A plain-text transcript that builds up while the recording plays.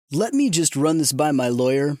"Let me just run this by my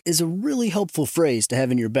lawyer" is a really helpful phrase to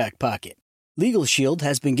have in your back pocket. Legal Shield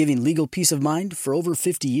has been giving legal peace of mind for over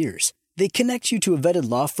 50 years. They connect you to a vetted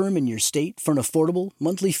law firm in your state for an affordable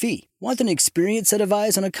monthly fee. Want an experienced set of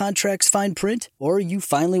eyes on a contract's fine print? Or you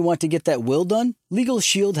finally want to get that will done? Legal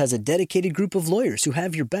Shield has a dedicated group of lawyers who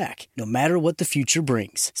have your back, no matter what the future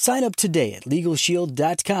brings. Sign up today at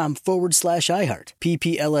LegalShield.com/iHeart.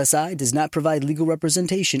 PPLSI does not provide legal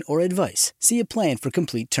representation or advice. See a plan for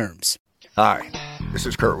complete terms. Hi, this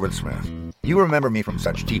is Kurtwood Smith. You remember me from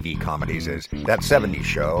such TV comedies as That 70s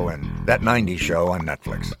Show and That 90s Show on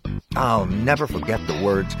Netflix. I'll never forget the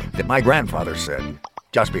words that my grandfather said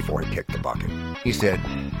just before he kicked the bucket. He said,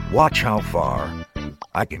 "Watch how far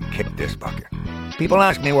I can kick this bucket." People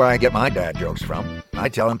ask me where I get my dad jokes from. I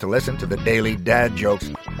tell them to listen to the Daily Dad Jokes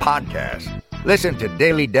podcast. Listen to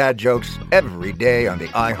Daily Dad Jokes every day on the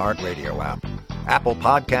iHeartRadio app, Apple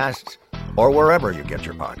Podcasts, or wherever you get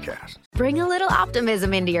your podcasts. Bring a little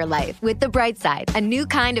optimism into your life with The Bright Side, a new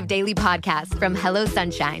kind of daily podcast from Hello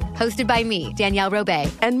Sunshine, hosted by me, Danielle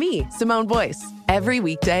Robay. And me, Simone Boyce. Every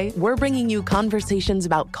weekday, we're bringing you conversations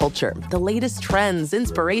about culture, the latest trends,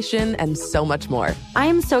 inspiration, and so much more. I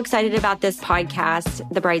am so excited about this podcast,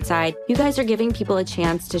 The Bright Side. You guys are giving people a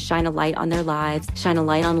chance to shine a light on their lives, shine a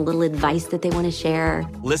light on a little advice that they want to share.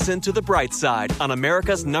 Listen to The Bright Side on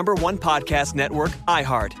America's #1 podcast network,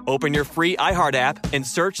 iHeart. Open your free iHeart app and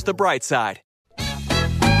search The Bright Side.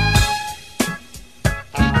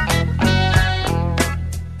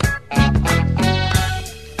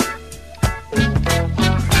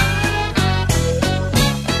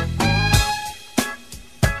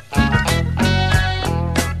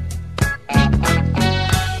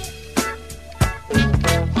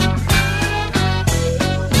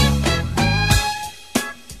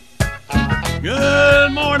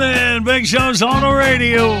 Good morning, Big Show's on the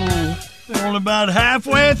radio. We're only about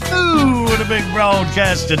halfway through the big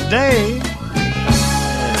broadcast today. And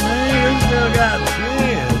man, we still got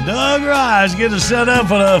Doug Rice getting set up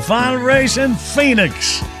for the final race in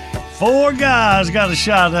Phoenix. 4 guys got a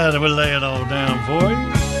shot at it. We'll lay it all down for you.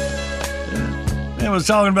 And was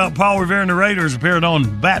talking about Paul Revere and the Raiders appeared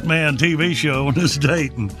on Batman TV show on this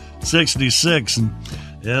date in 66. And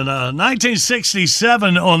in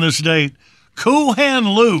 1967 on this date, Cool Hand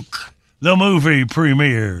Luke, the movie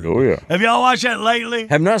premiered. Oh, yeah. Have y'all watched that lately?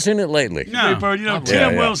 Have not seen it lately. No. People,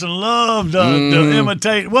 Tim Wilson loved to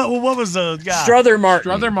imitate. What was the guy? Strother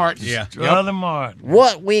Martin. Yeah. Strother Martin.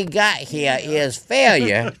 What we got here is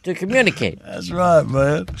failure to communicate. That's right,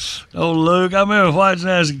 man. Oh, Luke, I remember watching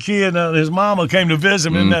that as a kid. His mama came to visit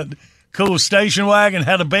him in that cool station wagon,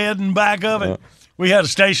 had a bed in the back of it. We had a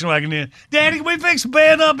station wagon then. Daddy, can we fix a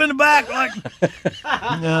bed up in the back? Like,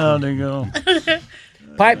 no, there you go.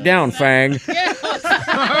 Pipe down, Fang.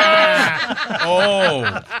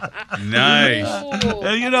 Oh, nice.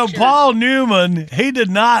 Paul Newman, he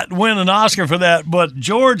did not win an Oscar for that, but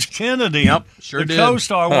George Kennedy, sure the did.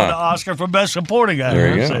 co-star, won the Oscar for Best Supporting Actor.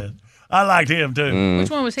 There you go. I liked him, too. Which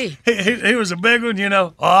one was he? He was a big one,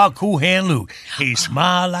 Oh, Cool Hand Luke. He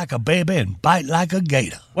smiled like a baby and bite like a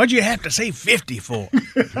gator. What'd you have to say 50 for?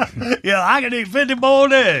 Yeah, I could eat 50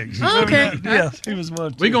 boiled eggs. Oh, okay. Yeah, he was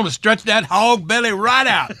one, too. We're going to stretch that hog belly right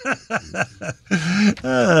out.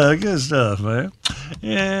 Good stuff, man.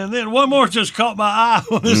 And then one more just caught my eye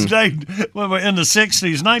on this date when we're in the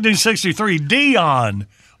 60s. 1963, Dion.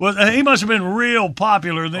 Well, he must have been real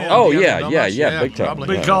popular then. Oh, yeah, big time.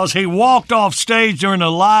 Probably. Because he walked off stage during a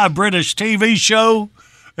live British TV show,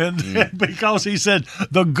 and because he said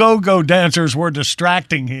the go-go dancers were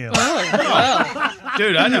distracting him.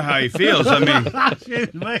 Dude, I know how he feels. I mean,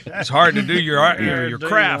 it's hard to do your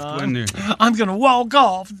craft when you're... I'm going to walk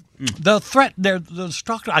off. The threat, the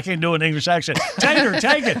structure. I can't do an English accent. Tater,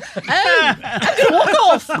 take it. Hey, I'm going to walk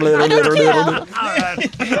off. I don't care.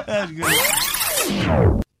 That's good.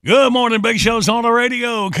 Good morning, Big Show's on the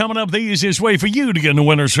radio. Coming up, the easiest way for you to get in the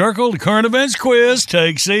winner's circle, the current events quiz.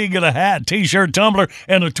 Take C, get a hat, T-shirt, tumbler,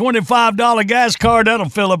 and a $25 gas card. That'll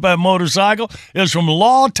fill up that motorcycle. It's from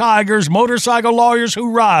Law Tigers, motorcycle lawyers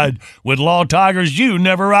who ride. With Law Tigers, you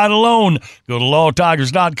never ride alone. Go to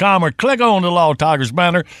lawtigers.com or click on the Law Tigers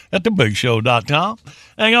banner at thebigshow.com.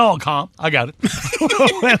 Hang on, I got it.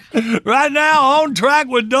 Right now, on track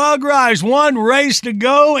with Doug Rice. One race to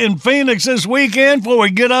go in Phoenix this weekend before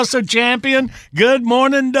we get us a champion. Good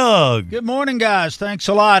morning, Doug. Good morning, guys. Thanks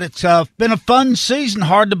a lot. It's been a fun season.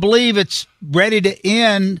 Hard to believe it's ready to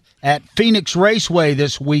end at Phoenix Raceway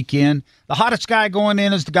this weekend. The hottest guy going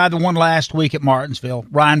in is the guy that won last week at Martinsville,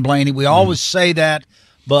 Ryan Blaney. We always say that.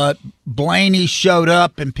 But Blaney showed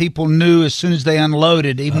up, and people knew as soon as they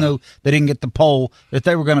unloaded, even though they didn't get the pole, that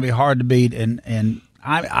they were going to be hard to beat. And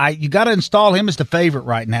You got to install him as the favorite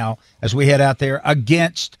right now as we head out there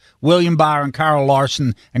against William Byron, Kyle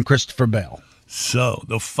Larson, and Christopher Bell. So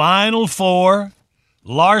the final four: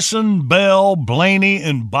 Larson, Bell, Blaney,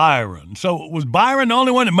 and Byron. So was Byron the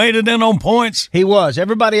only one that made it in on points? He was.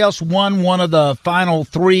 Everybody else won one of the final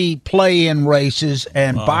 3 play-in races,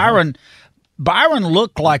 and Byron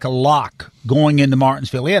looked like a lock going into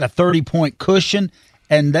Martinsville. He had a 30-point cushion,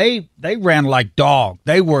 and they ran like dog.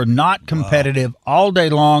 They were not competitive all day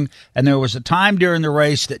long, and there was a time during the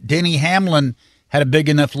race that Denny Hamlin had a big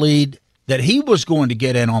enough lead that he was going to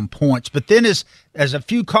get in on points. But then as a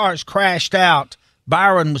few cars crashed out,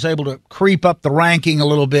 Byron was able to creep up the ranking a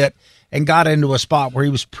little bit and got into a spot where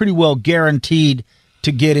he was pretty well guaranteed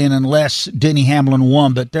to get in unless Denny Hamlin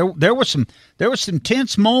won. But there were some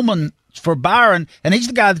tense moments for Byron, and he's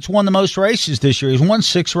the guy that's won the most races this year. He's won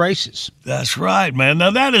 6 races. That's right, man.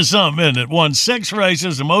 Now, that is something, isn't it? Won 6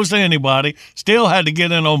 races, the most of anybody, still had to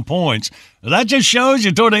get in on points. That just shows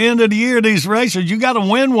you toward the end of the year, these races, you got to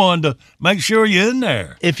win one to make sure you're in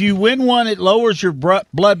there. If you win one, it lowers your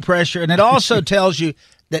blood pressure, and it also tells you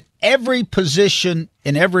that every position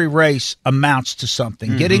in every race amounts to something.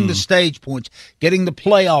 Mm-hmm. Getting the stage points, getting the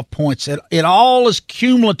playoff points, it all is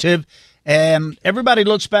cumulative. And everybody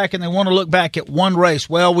looks back and they want to look back at one race.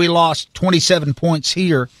 Well, we lost 27 points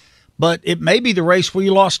here, but it may be the race where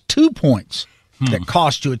you lost 2 points that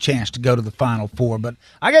cost you a chance to go to the Final Four. But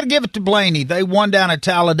I got to give it to Blaney. They won down at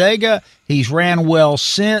Talladega. He's ran well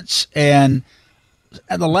since. And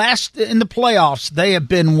in the playoffs, they have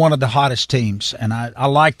been one of the hottest teams, and I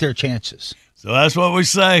like their chances. So that's what we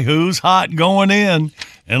say. Who's hot going in?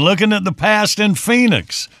 And looking at the past in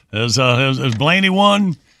Phoenix, has Blaney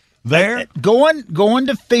won there? Going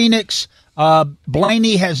to Phoenix,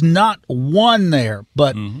 Blaney has not won there,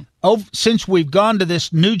 but since we've gone to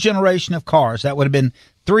this new generation of cars, that would have been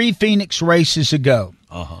 3 Phoenix races ago.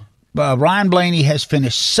 Ryan Blaney has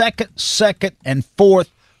finished second, and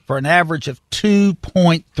fourth for an average of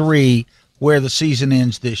 2.3 where the season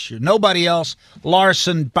ends this year. Nobody else,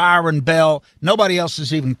 Larson, Byron, Bell, nobody else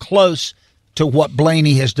is even close to what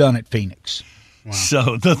Blaney has done at Phoenix. Wow.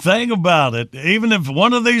 So the thing about it, even if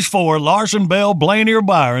one of these 4, Larson, Bell, Blaney, or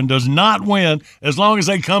Byron, does not win, as long as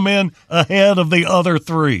they come in ahead of the other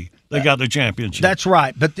 3, they got the championship. That's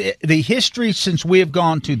right. But the history since we have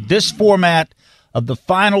gone to this format of the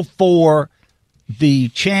Final Four, the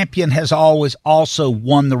champion has always also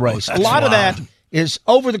won the race. A lot of that is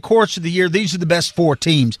over the course of the year, these are the best 4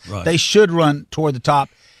 teams. Right. They should run toward the top.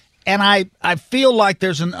 And I feel like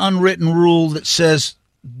there's an unwritten rule that says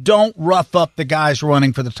don't rough up the guys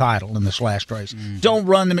running for the title in this last race. Don't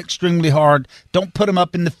run them extremely hard. Don't put them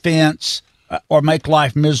up in the fence or make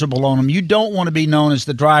life miserable on them. You don't want to be known as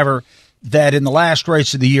the driver that in the last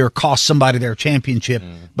race of the year cost somebody their championship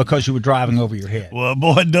because you were driving over your head. Well,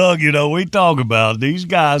 boy, Doug, we talk about these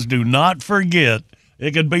guys do not forget.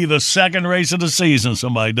 It could be the second race of the season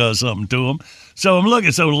somebody does something to them. So I'm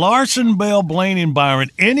looking. So Larson, Bell, Blaney, and Byron,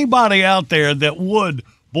 anybody out there that would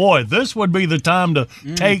 – boy, this would be the time to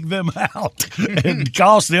take them out and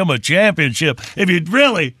cost them a championship. If you're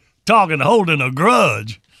really talking holding a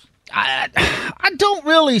grudge. I don't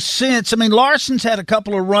really sense. I mean, Larson's had a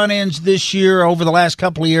couple of run-ins this year over the last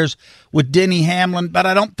couple of years with Denny Hamlin, but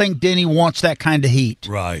I don't think Denny wants that kind of heat.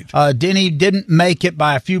 Right. Denny didn't make it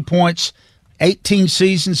by a few points. 18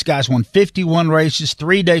 seasons, guys won 51 races,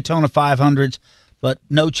 3 Daytona 500s. But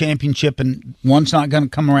no championship, and one's not going to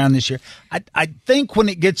come around this year. I think when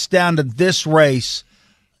it gets down to this race,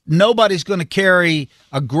 nobody's going to carry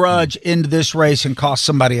a grudge into this race and cost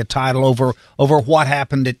somebody a title over what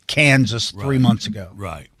happened at Kansas 3 months ago.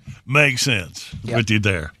 Right. Makes sense with you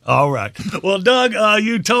there. All right. Well, Doug,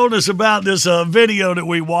 you told us about this video that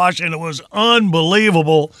we watched, and it was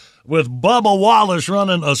unbelievable with Bubba Wallace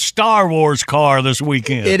running a Star Wars car this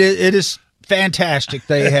weekend. It is fantastic.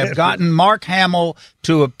 They have gotten Mark Hamill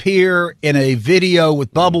to appear in a video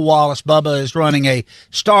with Bubba Wallace. Bubba is running a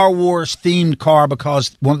Star Wars themed car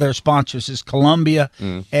because one of their sponsors is Columbia.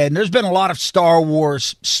 And there's been a lot of Star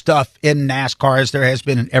Wars stuff in NASCAR, as there has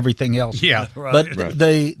been in everything else. Yeah, right. But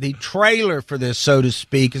the trailer for this, so to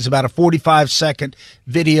speak, is about a 45-second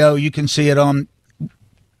video. You can see it on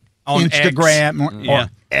Instagram or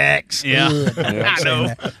X. Yeah. So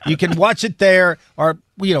you can watch it there or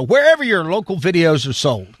wherever your local videos are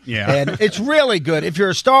sold. Yeah. And it's really good. If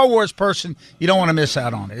you're a Star Wars person, you don't want to miss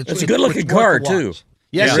out on it. It's a good-looking car, too.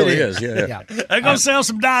 Yes, it really is. Yeah. They're going to sell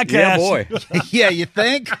some die-casts. Yeah, boy. Yeah, you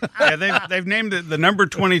think? Yeah, they've named it the number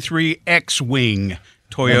 23 X-Wing.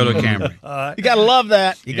 Toyota Camry. You got to love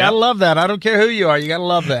that. You got to love that. I don't care who you are. You got to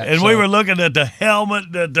love that. And we were looking at the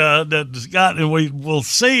helmet that Scott, and we will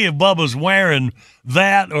see if Bubba's wearing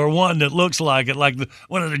that or one that looks like it, like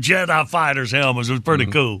one of the Jedi fighters' helmets. It was pretty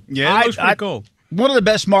cool. Yeah, it looks pretty cool. One of the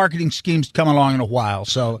best marketing schemes to come along in a while.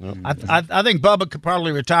 So I think Bubba could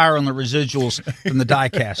probably retire on the residuals from the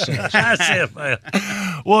die-cast sales. That's it, man.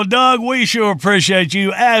 Well, Doug, we sure appreciate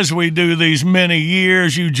you, as we do these many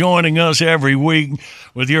years, you joining us every week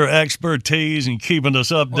with your expertise and keeping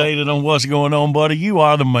us updated on what's going on, buddy. You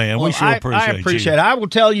are the man. We sure appreciate you. I appreciate it. I will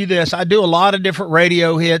tell you this. I do a lot of different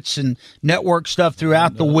radio hits and network stuff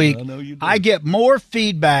throughout the week. I get more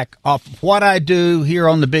feedback off of what I do here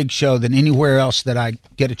on the Big Show than anywhere else that I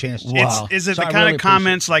get a chance to. Wow. Is it the kind of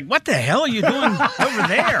comments like, what the hell are you doing over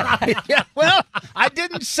there? Yeah, well, I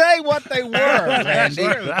didn't say what they were, Randy.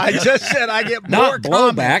 I just said I get more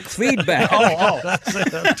blowback, feedback. That's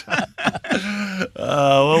it.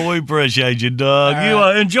 Well, we appreciate you, Doug.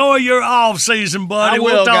 You enjoy your off season, buddy. I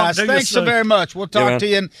will, talk guys. to you Thanks so soon. very much. We'll talk to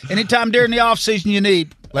you anytime during the off season you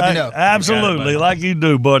need. Let me know. Absolutely, like you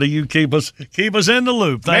do, buddy. You keep us in the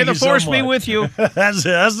loop. Thank May you the force so much. be with you. That's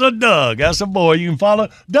the Doug. That's the boy. You can follow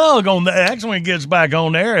Doug on the X when he gets back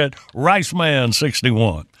on there at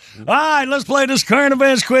Riceman61. All right, let's play this current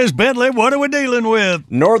events quiz. Bentley, what are we dealing with?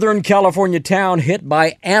 Northern California town hit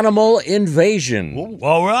by animal invasion.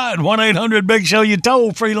 All right, 1-800-BIG-SHOW, you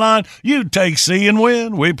toll-free line. You take C and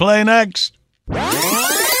win. We play next.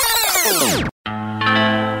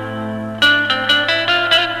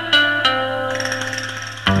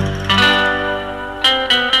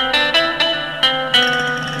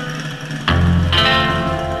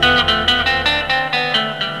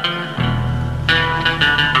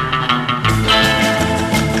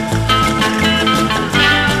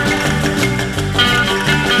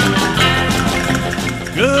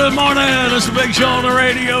 Good morning. It's the Big Show on the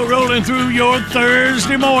radio, rolling through your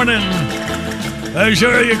Thursday morning. Make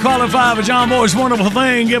sure you qualify for John Boy's Wonderful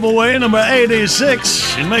Thing giveaway number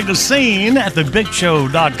 86 and make the scene at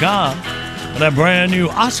thebigshow.com for that brand new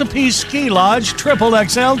Ossipee Ski Lodge Triple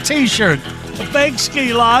XL t-shirt. A fake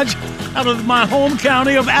ski lodge out of my home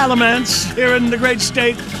county of Alamance here in the great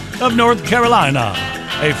state of North Carolina.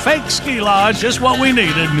 A fake ski lodge, just what we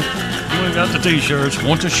needed. We got the t-shirts,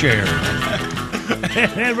 want to share.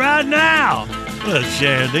 And right now, let's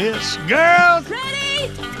share this. Girls,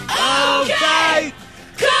 Ready? okay.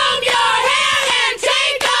 Comb your hair and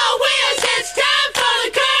take a whiz. It's time for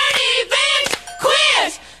the current events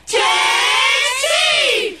quiz. Take C.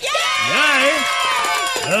 Yay.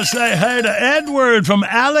 Let's say hey to Edward from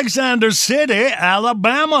Alexander City,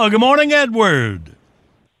 Alabama. Good morning, Edward.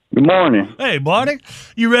 Good morning. Hey, buddy.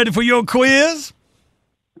 You ready for your quiz?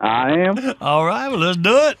 I am. All right, well, let's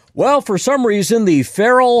do it. Well, for some reason, the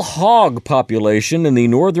feral hog population in the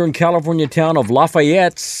Northern California town of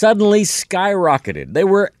Lafayette suddenly skyrocketed. They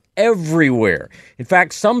were everywhere. In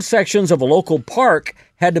fact, some sections of a local park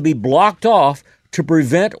had to be blocked off to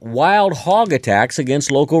prevent wild hog attacks against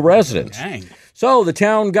local residents. Dang. So the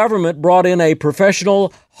town government brought in a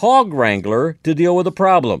professional hog wrangler to deal with the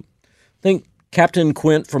problem. Think Captain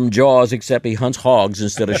Quint from Jaws, except he hunts hogs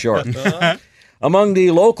instead of sharks. Among the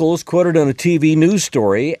locals quoted in a TV news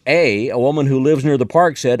story, a woman who lives near the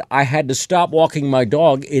park said, "I had to stop walking my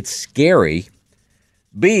dog. It's scary."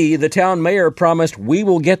 B, the town mayor promised, "We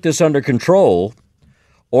will get this under control."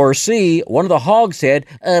 Or C, one of the hogs said,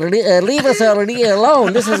 "Leave us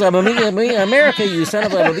alone. This is America, you son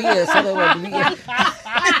of a...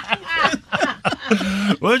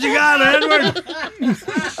 What you got, Edward?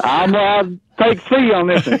 I'm take C on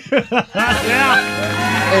this one. Yeah.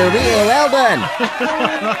 Well done.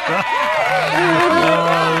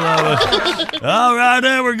 All right,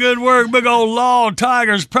 Edward, good work. Big old Law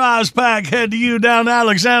Tigers prize pack head to you down to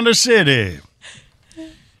Alexander City.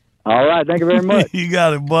 All right, thank you very much. You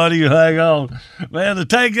got it, buddy. Hang on. Man, to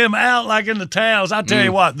take him out like in the towns, I tell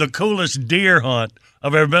you what, the coolest deer hunt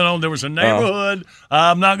I've ever been on. There was a neighborhood,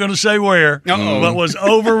 I'm not going to say where, but was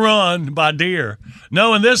overrun by deer.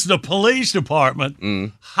 No, and this, the police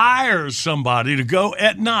department hires somebody to go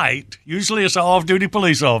at night, usually it's an off-duty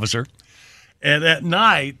police officer, and at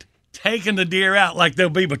night, taking the deer out, like they'll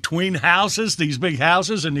be between houses, these big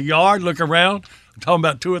houses in the yard, look around. I'm talking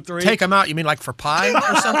about 2 or 3. Take them out, you mean like for pie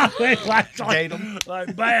or something?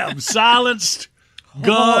 like bam, silenced.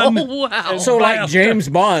 Gun. Oh, wow. So like James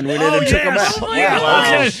Bond when they took him out.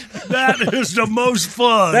 Wow. That is the most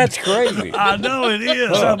fun. That's crazy. I know it is.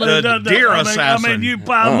 The deer assassin. I mean, you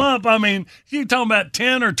pile them up. I mean, you talking about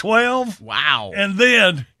 10 or 12. Wow. And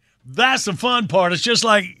then That's the fun part. It's just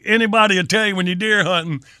like anybody will tell you when you're deer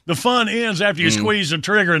hunting, the fun ends after you squeeze the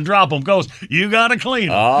trigger and drop them because you got to clean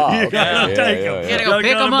them. You got to take them. You got to go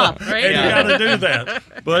pick them up, right? And you got to do that.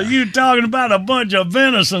 But you talking about a bunch of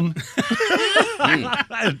venison.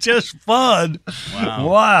 It's just fun.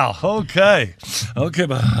 Wow. Okay,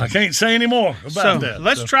 but I can't say any more about that.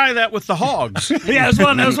 Let's try that with the hogs. Yeah,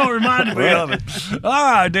 that's what reminded me of it.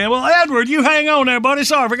 All right, Dan. Well, Edward, you hang on there, buddy.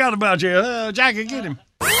 Sorry, I forgot about you. Jackie, get him.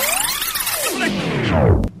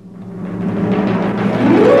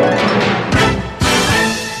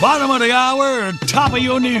 Bottom of the hour, top of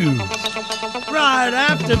your news. Right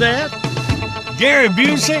after that, Gary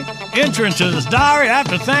Busey, entrance to his diary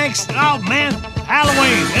after thanks. Oh, man,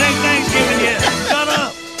 Halloween. It ain't Thanksgiving yet. Shut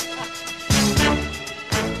up.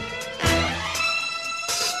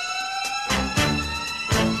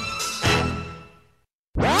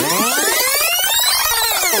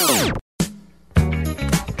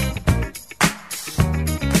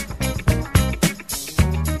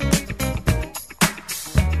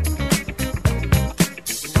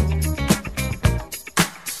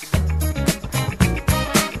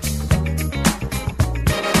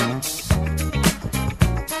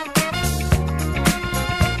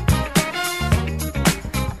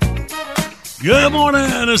 Good morning.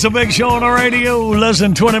 It's a big show on the radio, less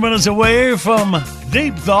than 20 minutes away from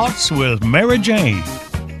Deep Thoughts with Mary Jane.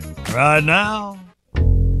 Right now.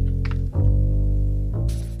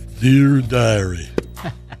 Dear Diary,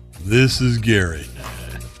 this is Gary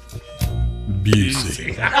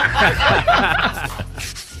Busey.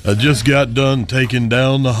 I just got done taking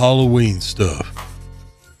down the Halloween stuff.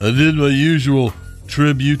 I did my usual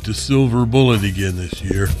tribute to Silver Bullet again this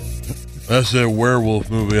year. That's that werewolf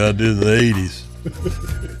movie I did in the 80s.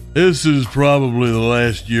 This is probably the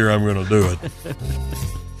last year I'm going to do it.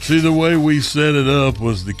 See, the way we set it up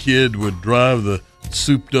was the kid would drive the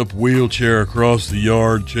souped-up wheelchair across the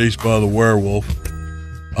yard, chased by the werewolf.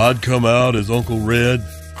 I'd come out as Uncle Red,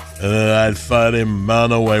 and then I'd fight him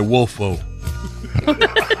mano a wolfo.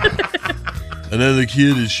 And then the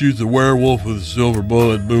kid would shoot the werewolf with a silver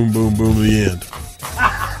bullet, boom, boom, boom, the end.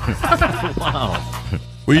 Wow.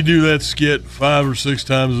 We do that skit 5 or 6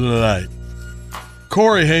 times in a night.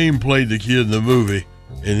 Corey Haim played the kid in the movie,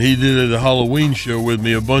 and he did it at a Halloween show with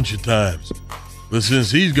me a bunch of times. But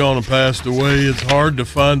since he's gone and passed away, it's hard to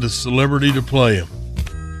find a celebrity to play him.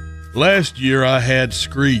 Last year, I had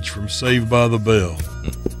Screech from Saved by the Bell.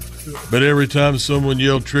 But every time someone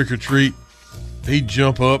yelled trick or treat, he'd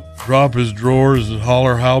jump up, drop his drawers, and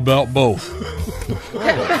holler, "How about both?"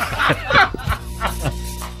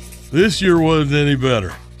 This year wasn't any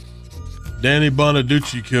better. Danny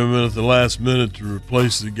Bonaducci came in at the last minute to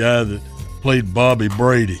replace the guy that played Bobby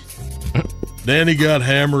Brady. Danny got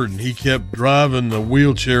hammered and he kept driving the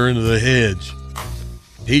wheelchair into the hedge.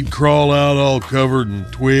 He'd crawl out all covered in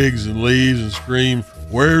twigs and leaves and scream,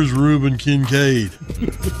 "Where's Reuben Kincaid?"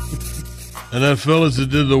 And that fellas that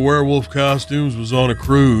did the werewolf costumes was on a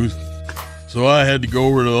cruise, so I had to go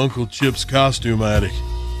over to Uncle Chip's costume attic.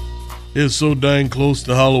 It was so dang close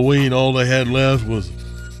to Halloween, all they had left was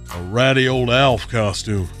a ratty old Alf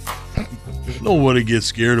costume. Nobody gets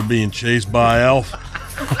scared of being chased by Alf,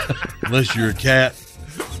 unless you're a cat.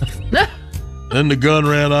 Then the gun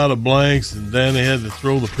ran out of blanks, and Danny had to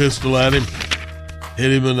throw the pistol at him,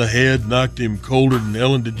 hit him in the head, knocked him colder than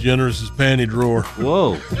Ellen DeGeneres' panty drawer.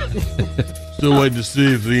 Whoa. Still waiting to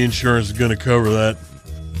see if the insurance is going to cover that.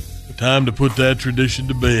 Time to put that tradition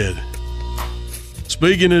to bed.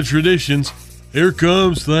 Speaking of traditions, here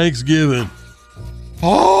comes Thanksgiving.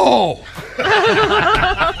 Oh!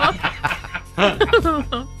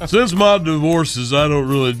 Since my divorces, I don't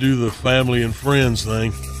really do the family and friends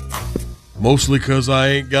thing. Mostly because I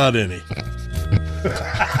ain't got any.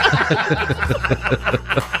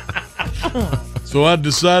 So I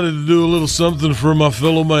decided to do a little something for my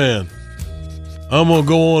fellow man. I'm going to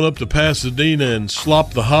go on up to Pasadena and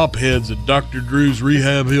slop the hop heads at Dr. Drew's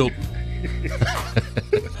Rehab Hilton.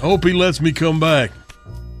 I hope he lets me come back.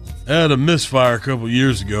 I had a misfire a couple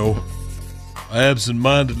years ago. I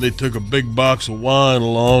absent-mindedly took a big box of wine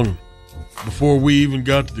along. Before we even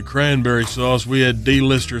got to the cranberry sauce, we had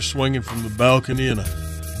D-listers swinging from the balcony and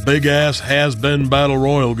a big-ass has-been battle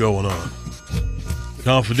royal going on.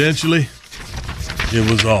 Confidentially, it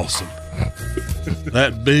was awesome.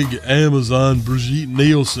 That big Amazon Brigitte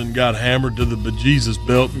Nielsen got hammered to the bejesus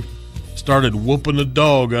belt and started whooping a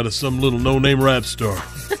dog out of some little no-name rap star.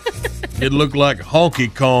 It looked like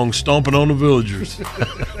Honky Kong stomping on the villagers.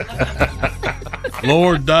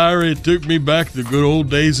 Lord Diary, it took me back to the good old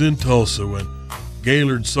days in Tulsa when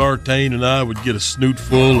Gaylord Sartain and I would get a snoot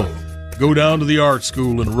full and go down to the art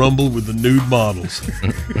school and rumble with the nude models.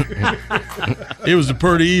 It was a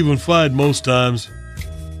pretty even fight most times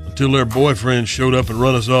until their boyfriends showed up and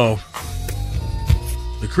run us off.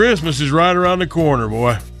 The Christmas is right around the corner,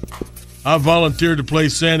 boy. I volunteered to play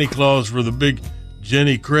Santa Claus for the big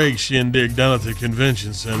Jenny Craig shindig down at the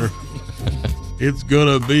convention center. It's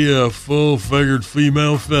gonna be a full-figured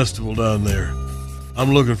female festival down there.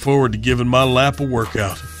 I'm looking forward to giving my lap a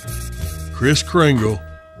workout. Kris Kringle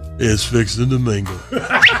is fixing to mingle.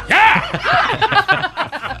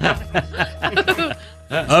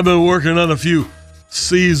 I've been working on a few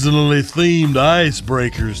seasonally themed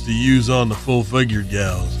icebreakers to use on the full-figured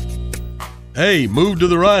gals. Hey, move to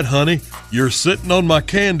the right, honey. You're sitting on my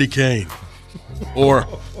candy cane. Or,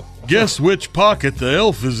 guess which pocket the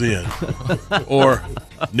elf is in. Or,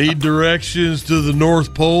 need directions to the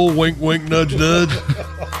North Pole, wink, wink, nudge, nudge.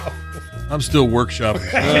 I'm still workshopping.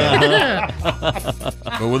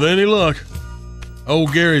 But with any luck,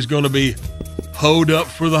 old Gary's going to be hoed up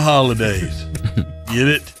for the holidays. Get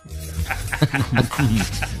it?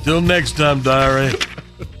 Till next time, diary.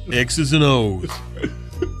 X's and O's.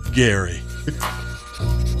 Gary.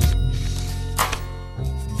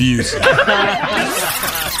 Busey.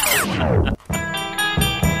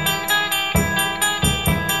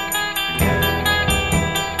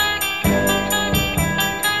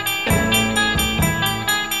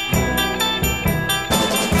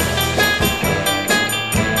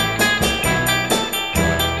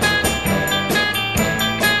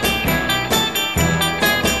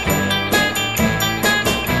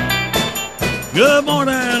 Good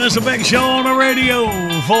morning. It's a big show on the radio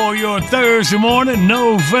for your Thursday morning,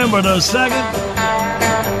 November the 2nd.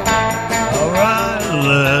 All right,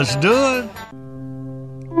 let's do it.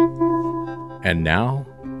 And now,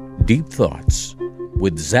 Deep Thoughts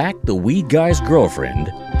with Zach the Weed Guy's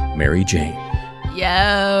girlfriend, Mary Jane.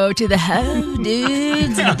 Yo, to the hoe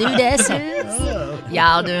dudes and dudesses.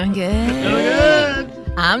 Y'all doing good?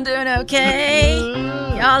 I'm doing okay.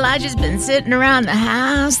 Y'all, I just been sitting around the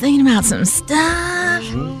house thinking about some stuff.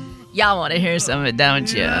 Y'all want to hear some of it,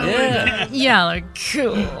 don't you? Yeah. Y'all are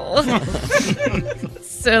cool.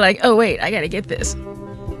 So like, oh wait, I gotta get this.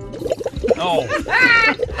 Oh.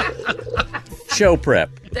 Show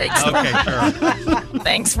prep. Thanks. Okay, sure.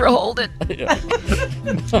 Thanks for holding.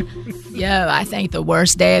 Yo, I think the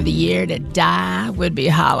worst day of the year to die would be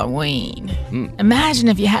Halloween. Imagine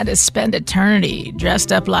if you had to spend eternity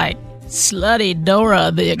dressed up like Slutty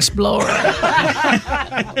Dora the Explorer.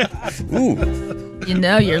 Ooh. You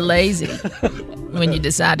know you're lazy when you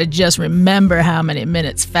decide to just remember how many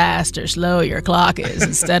minutes fast or slow your clock is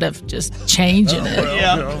instead of just changing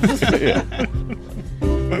it.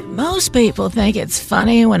 Most people think it's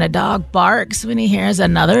funny when a dog barks when he hears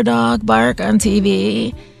another dog bark on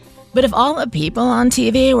TV. But if all the people on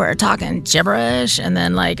TV were talking gibberish and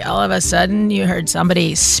then like all of a sudden you heard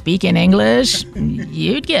somebody speak in English,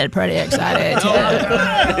 you'd get pretty excited too.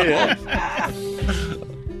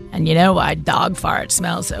 And you know why dog farts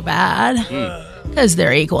smell so bad? Because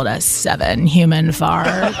they're equal to 7 human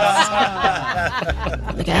farts.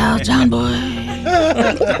 Look out, John Boy.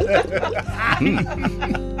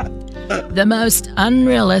 The most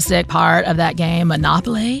unrealistic part of that game,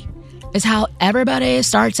 Monopoly, is how everybody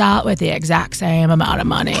starts out with the exact same amount of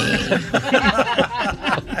money.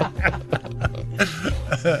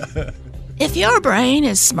 If your brain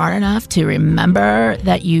is smart enough to remember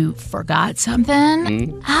that you forgot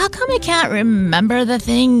something, how come it can't remember the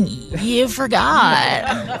thing you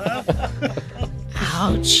forgot?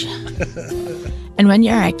 Ouch. And when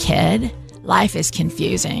you're a kid, life is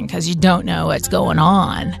confusing because you don't know what's going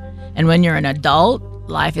on. And when you're an adult,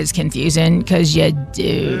 life is confusing because you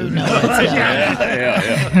do know what's going on.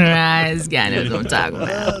 Right, this guy knows what I'm talking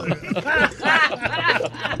about.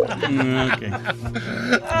 Okay.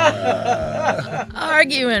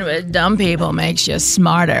 Arguing with dumb people makes you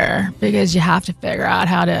smarter because you have to figure out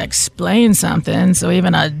how to explain something so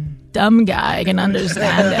even a dumb guy can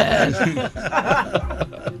understand it.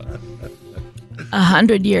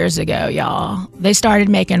 100 years ago, y'all, they started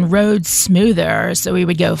making roads smoother so we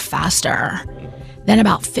would go faster. Then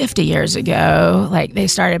about 50 years ago, they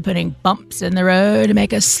started putting bumps in the road to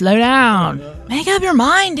make us slow down. Make up your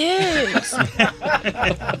mind, dudes.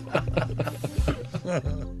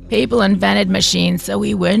 People invented machines so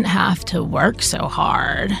we wouldn't have to work so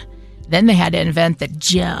hard. Then they had to invent the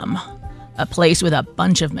gym, a place with a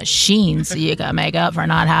bunch of machines so you could make up for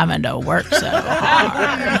not having to work so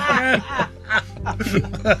hard. All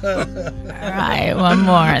right, one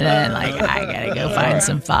more, then I gotta go find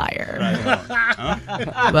some fire.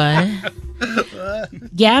 But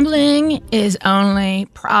gambling is only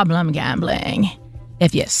problem gambling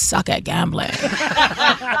if you suck at gambling.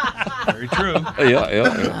 Very true. Yeah. All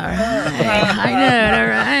right. I know. All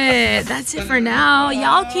right. That's it for now.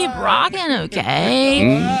 Y'all keep rocking,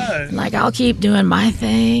 okay? Like, I'll keep doing my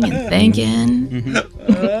thing and thinking.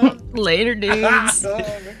 Later, dudes.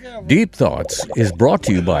 Deep Thoughts is brought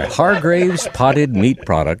to you by Hargrave's Potted Meat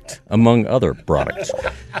Product, among other products.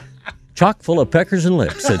 Chock full of peckers and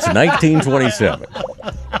lips since 1927.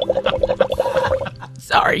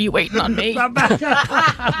 Sorry, you waiting on me?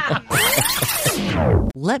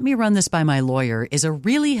 Let me run this by my lawyer is a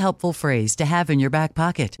really helpful phrase to have in your back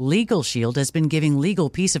pocket. Legal Shield has been giving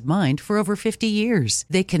legal peace of mind for over 50 years.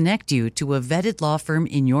 They connect you to a vetted law firm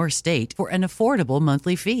in your state for an affordable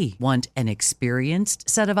monthly fee. Want an experienced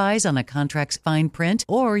set of eyes on a contract's fine print?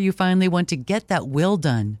 Or you finally want to get that will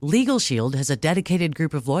done? Legal Shield has a dedicated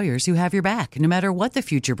group of lawyers who have your back, no matter what the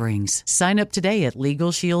future brings. Sign up today at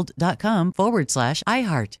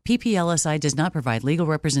LegalShield.com/iHeart. PPLSI does not provide legal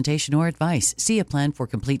representation or advice. See a plan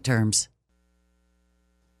for complete terms.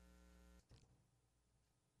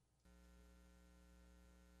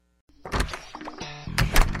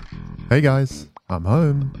 Hey guys, I'm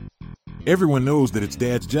home. Everyone knows that it's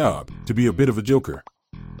Dad's job to be a bit of a joker.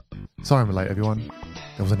 Sorry I'm late, everyone.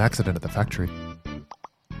 There was an accident at the factory.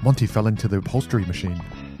 Monty fell into the upholstery machine.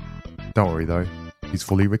 Don't worry though, he's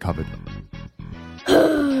fully recovered.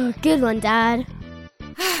 Good one, Dad.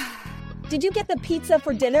 Did you get the pizza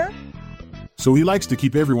for dinner? So he likes to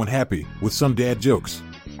keep everyone happy with some dad jokes.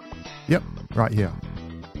 Yep, right here.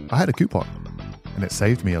 I had a coupon, and it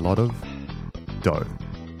saved me a lot of dough.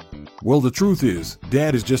 Well, the truth is,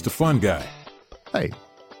 Dad is just a fun guy. Hey,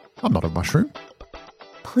 I'm not a mushroom.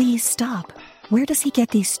 Please stop. Where does he get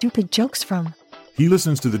these stupid jokes from? He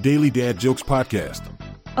listens to the Daily Dad Jokes podcast.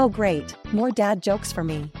 Oh, great. More dad jokes for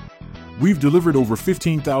me. We've delivered over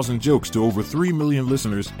 15,000 jokes to over 3 million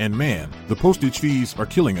listeners, and man, the postage fees are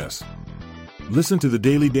killing us. Listen to the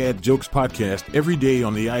Daily Dad Jokes podcast every day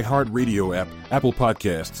on the iHeartRadio app, Apple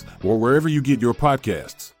Podcasts, or wherever you get your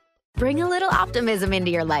podcasts. Bring a little optimism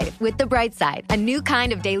into your life with The Bright Side, a new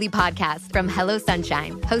kind of daily podcast from Hello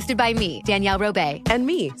Sunshine, hosted by me, Danielle Robay. And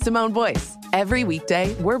me, Simone Boyce. Every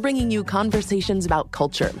weekday, we're bringing you conversations about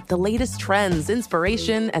culture, the latest trends,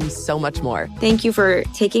 inspiration, and so much more. Thank you for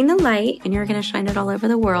taking the light, and you're going to shine it all over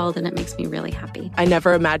the world, and it makes me really happy. I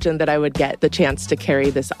never imagined that I would get the chance to carry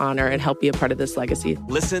this honor and help be a part of this legacy.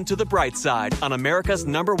 Listen to The Bright Side on America's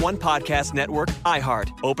 #1 podcast network, iHeart.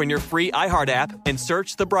 Open your free iHeart app and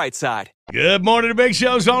search The Bright Side. Good morning, the Big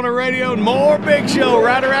Show's on the radio, and more Big Show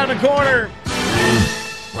right around the corner.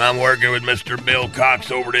 I'm working with Mr. Bill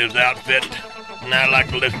Cox over at his outfit, and I like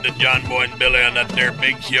to listen to John Boy and Billy on that there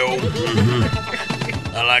Big Show.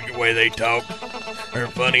 I like the way they talk. They're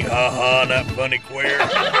funny, ha-ha, not funny, queer.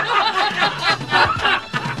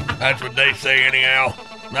 That's what they say anyhow.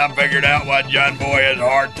 And I figured out why John Boy has a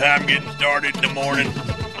hard time getting started in the morning.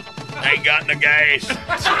 Ain't got no gas.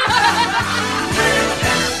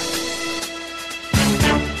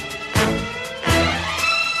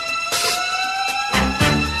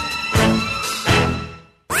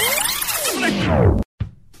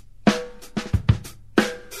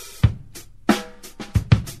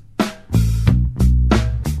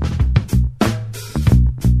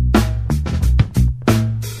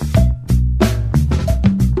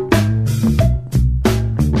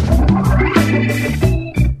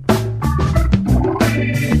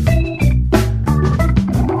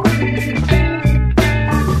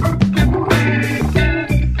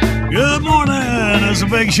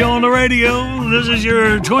 Big Show on the radio. This is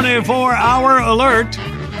your 24-hour alert.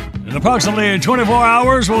 In approximately 24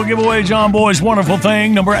 hours, we'll give away John Boy's Wonderful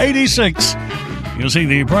Thing, number 86. You'll see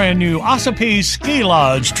the brand new Ossipee Ski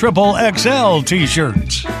Lodge Triple XL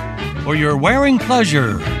T-shirts for your wearing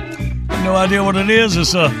pleasure. No idea what it is.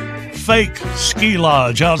 It's a fake ski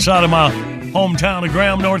lodge outside of my hometown of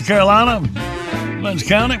Graham, North Carolina, Lens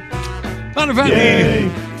County. Matter of fact,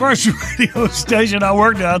 the first radio station I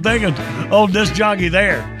worked at, I think an old disc jockey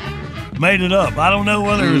there made it up. I don't know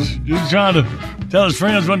whether he was trying to tell his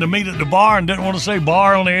friends when to meet at the bar and didn't want to say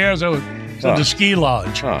bar on the air, so it's the ski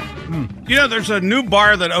lodge. You know, there's a new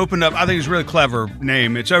bar that opened up. I think it's a really clever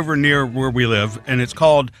name. It's over near where we live, and it's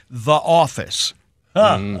called The Office.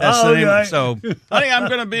 That's the name. So, honey, I'm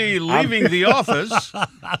going to be leaving the office.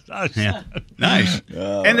 Yeah, nice.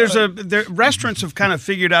 And their restaurants have kind of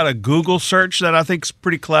figured out a Google search that I think is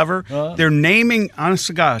pretty clever. They're naming, honest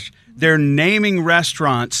to gosh, they're naming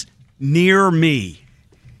restaurants near me.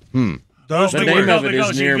 The Those The two name words. of it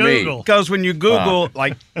is Near Me. Because when you Google,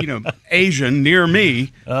 Asian near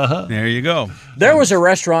me, there you go. There was a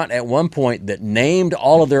restaurant at one point that named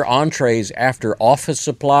all of their entrees after office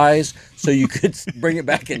supplies so you could bring it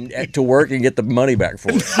back to work and get the money back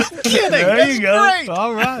for it. There you go. Great.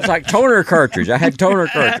 All right. It's like toner cartridge. I had toner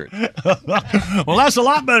cartridge. Well, that's a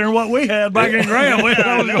lot better than what we had back in Graham.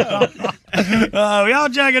 Y'all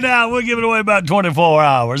check it out. We'll give it away about 24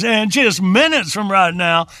 hours. And just minutes from right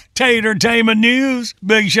now, Tatertainment News.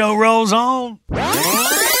 Big Show rolls on.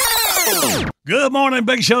 Good morning,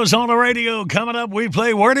 Big Show's on the radio. Coming up, we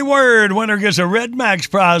play Wordy Word. Winner gets a Red Max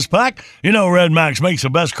prize pack. You know Red Max makes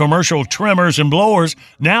the best commercial trimmers and blowers.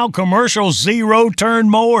 Now commercial zero-turn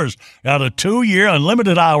mowers. Got a 2-year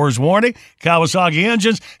unlimited hours warranty. Kawasaki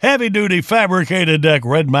engines, heavy-duty fabricated deck.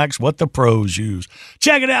 Red Max, what the pros use.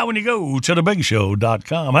 Check it out when you go to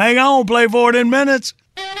thebigshow.com. Hang on, play for it in minutes.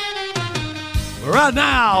 Right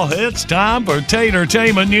now, it's time for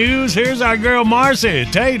Tatertainment News. Here's our girl Marcy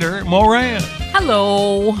Tater Moran.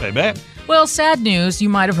 Hello. Hey, back. Well, sad news. You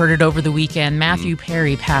might have heard it over the weekend. Matthew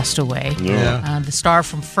Perry passed away. Yeah. The star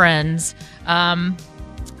from Friends.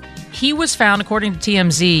 He was found, according to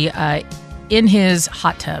TMZ, in his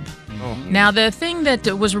hot tub. Now, the thing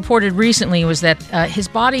that was reported recently was that his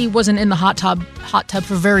body wasn't in the hot tub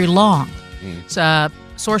for very long.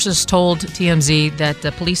 Sources told TMZ that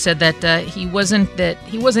the police said that he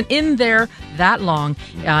wasn't in there that long.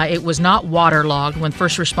 It was not waterlogged when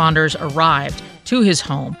first responders arrived to his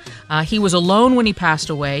home. He was alone when he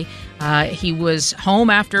passed away. He was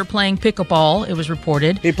home after playing pickleball, it was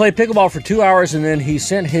reported. He played pickleball for 2 hours, and then he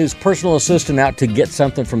sent his personal assistant out to get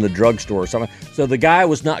something from the drugstore or something. So the guy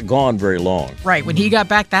was not gone very long. Right. When he got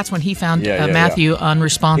back, that's when he found Matthew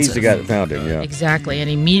unresponsive. He's the guy that found him, yeah. Exactly, and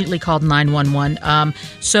immediately called 911.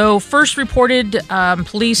 So first reported,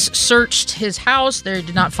 police searched his house. They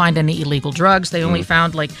did not find any illegal drugs. They only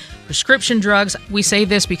found, prescription drugs. We say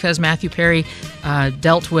this because Matthew Perry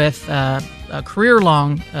dealt with a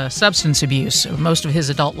career-long substance abuse. Most of his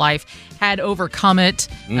adult life, had overcome it,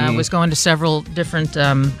 was going to several different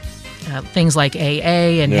things like AA,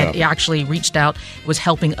 and had actually reached out, was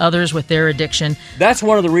helping others with their addiction. That's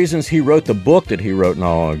one of the reasons he wrote the book that he wrote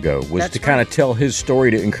not long ago, was to kind of tell his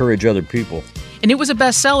story to encourage other people. And it was a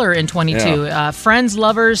bestseller in 22. Friends,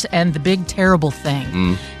 Lovers, and The Big Terrible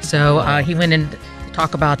Thing. So he went and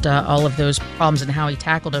talk about all of those problems and how he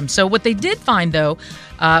tackled them. So what they did find, though,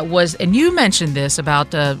 was, and you mentioned this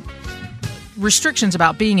about restrictions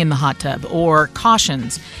about being in the hot tub or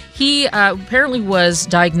cautions. He apparently was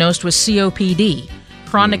diagnosed with COPD,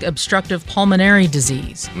 chronic obstructive pulmonary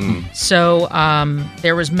disease. So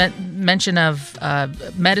there was mention of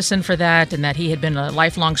medicine for that, and that he had been a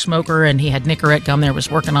lifelong smoker, and he had Nicorette gum there, was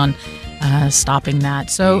working on stopping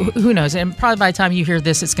that. So who knows? And probably by the time you hear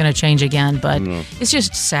this, it's going to change again. But it's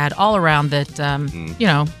just sad all around that,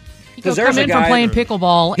 he could come in from playing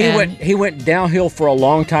pickleball. He went downhill for a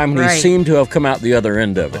long time, and he seemed to have come out the other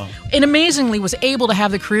end of it. And amazingly was able to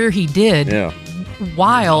have the career he did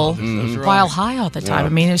while high all the time. I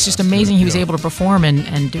mean, it's just amazing he was able to perform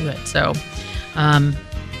and do it. So,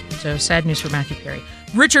 so sad news for Matthew Perry.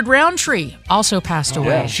 Richard Roundtree also passed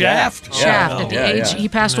away. Shaft. At the age he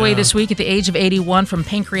passed away this week at the age of 81 from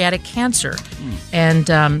pancreatic cancer.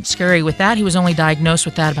 And scary with that, he was only diagnosed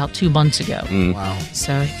with that about 2 months ago. Wow.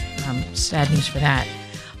 So sad news for that.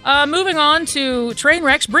 Moving on to train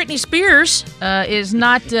wrecks, Britney Spears is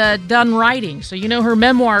not done writing. So her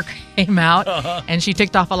memoir came out, and she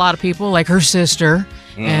ticked off a lot of people, like her sister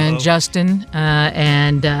and Justin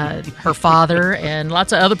and her father and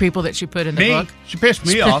lots of other people that she put in the book. She pissed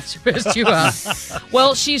me off. She pissed you off.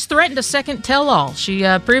 Well, she's threatened a second tell-all. She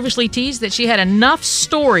previously teased that she had enough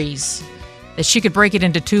stories that she could break it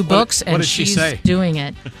into 2 books, and she's doing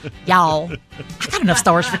it. Y'all, I got enough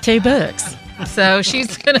stories for 2 books. So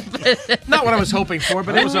she's going to... Not what I was hoping for,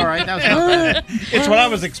 but it was all right. That was it's what I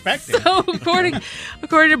was expecting. So according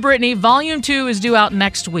to Britney, Volume 2 is due out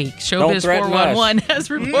next week. Showbiz 411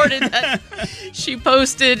 has reported that she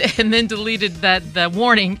posted and then deleted that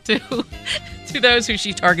warning to those who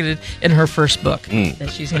she targeted in her first book,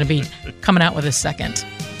 that she's going to be coming out with a second.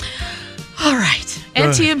 All right.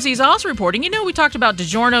 And TMZ is also reporting, we talked about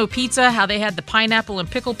DiGiorno Pizza, how they had the pineapple and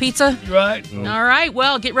pickle pizza. Right. All right.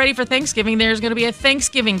 Well, get ready for Thanksgiving. There's going to be a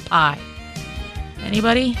Thanksgiving pie.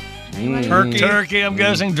 Anybody? Turkey, I'm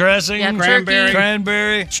guessing, dressing. Yeah,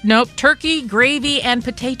 cranberry. Nope, turkey, gravy, and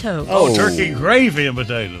potatoes. Oh, turkey, gravy, and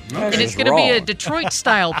potatoes. And it's going to be a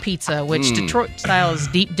Detroit-style pizza, which Detroit-style is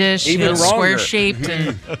deep dish, square-shaped,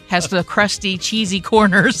 and has the crusty, cheesy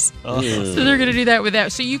corners. So they're going to do that with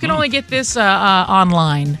that. So you can only get this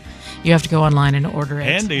online. You have to go online and order it.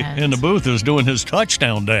 Andy in the booth is doing his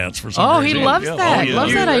touchdown dance for some Oh, reason. he loves that.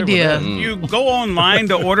 Loves that idea. You go online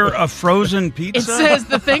to order a frozen pizza? It says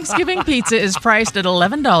the Thanksgiving pizza is priced at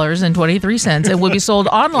 $11.23 and will be sold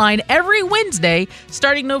online every Wednesday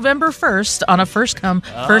starting November 1st on a first-come,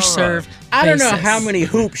 first-served I don't know basis. how many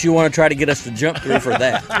hoops you want to try to get us to jump through for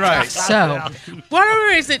that. Right. So, whatever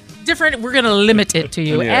is it different, we're going to limit it to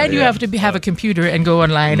you. Yeah, and you have to have a computer and go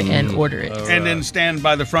online and order it. And then stand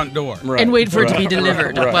by the front door. And wait for it to be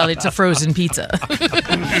delivered while it's a frozen pizza.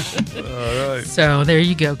 All right. So, there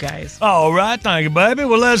you go, guys. All right, thank you, baby.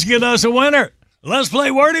 Well, let's get us a winner. Let's play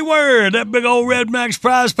Wordy Word. That big old Red Max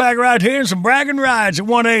prize pack right here and some bragging rights at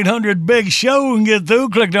 1-800-BIG-SHOW and get through.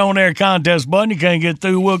 Click the on-air contest button. You can't get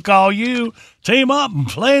through, we'll call you. Team up and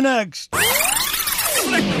play next.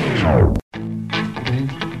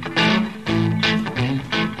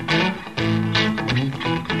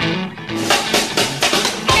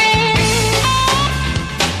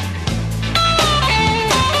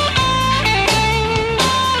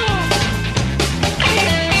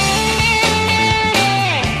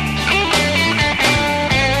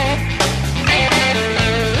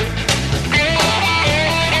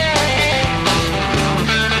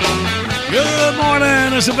 Good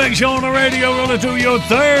morning. It's a big show on the radio rolling through your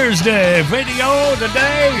Thursday video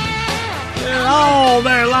today. They're all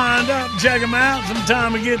there lined up. Check them out. Some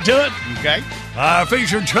time to get to it. Okay. Our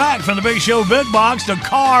featured track from the Big Show Big Box, the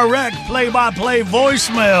car wreck play-by-play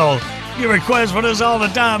voicemail. You request for this all the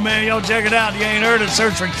time, man. Y'all check it out. You ain't heard it.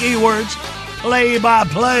 Search for keywords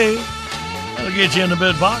play-by-play. That'll get you in the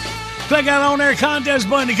bid box. Click that on there contest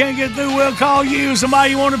button. You can't get through, we'll call you. Somebody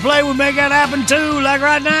you want to play, we'll make that happen too, like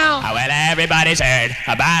right now. Oh, well, everybody's heard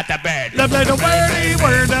about the bird. The wordy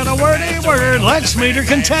word and a wordy word. Let's meet our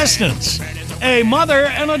contestants. A mother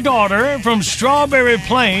and a daughter from Strawberry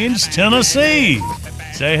Plains, Tennessee.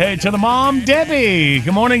 Say hey to the mom, Debbie.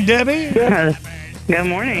 Good morning, Debbie. Good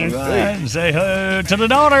morning. All right. And say hey to the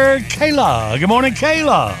daughter, Kayla. Good morning,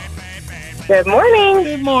 Kayla. Good morning.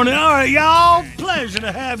 Good morning. All right, y'all. Pleasure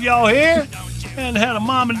to have y'all here. And had a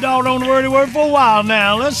mom and daughter on the Wordy Word for a while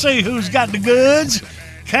now. Let's see who's got the goods.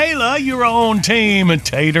 Kayla, you're on team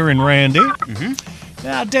Tater and Randy. Mm-hmm.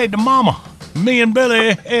 Now I take the mama, me and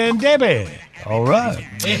Billy and Debbie. All right.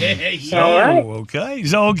 All right. Okay.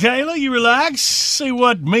 So, Kayla, you relax. See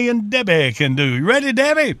what me and Debbie can do. You ready,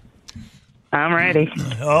 Debbie? I'm ready.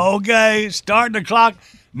 Okay. Start the clock.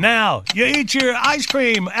 Now, you eat your ice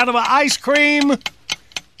cream out of an ice cream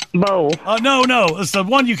bowl. No. It's the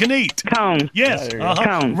one you can eat. Cone. Yes.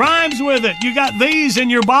 Cone. Rhymes with it. You got these in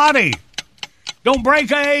your body. Don't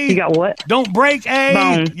break a. You got what? Don't break a.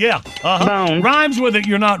 Bone. Yeah. Bone. Rhymes with it.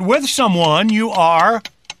 You're not with someone. You are.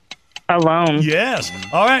 Alone. Yes.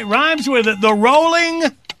 All right. Rhymes with it. The rolling.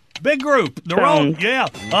 Big group. The roll. Yeah.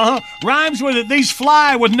 Rhymes with it. These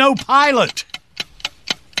fly with no pilot.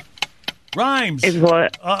 Rhymes. Is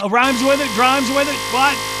what? Rhymes with it. Rhymes with it.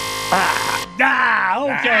 What?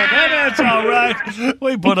 Okay. That's all right.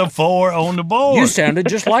 We put a 4 on the board. You sounded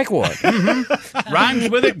just like one. Rhymes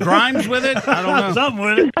with it. Grimes with it. I don't know. Something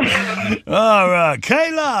with it. All right.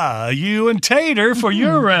 Kayla, you and Tater for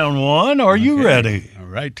your round one. Are you ready? All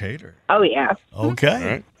right, Tater. Oh, yeah. Okay.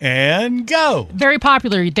 Right. And go. Very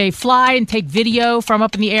popular. They fly and take video from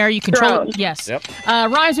up in the air. You control it. Yes. Yep.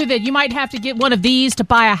 Rhymes with it. You might have to get one of these to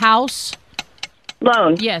buy a house.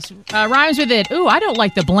 Loan. Yes. Rhymes with it. Ooh, I don't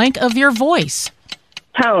like the blank of your voice.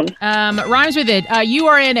 Tone. Rhymes with it. You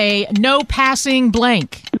are in a no passing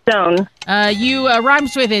blank. Zone.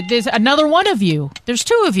 Rhymes with it. There's another one of you. There's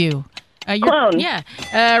 2 of you. Clone. Yeah.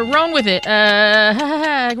 Wrong with it.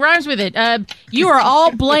 Rhymes with it. You are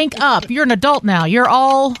all blank up. You're an adult now. You're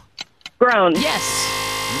all grown. Yes.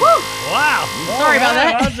 Woo! Wow. Sorry about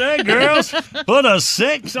that. That's it, girls. Put a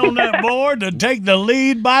 6 on that board to take the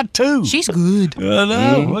lead by 2. She's good.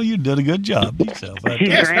 Well, you did a good job yourself.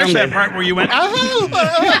 Yes, that's that part where you went, oh.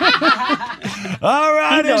 All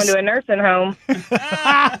right. He's going to a nursing home.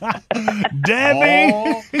 Debbie.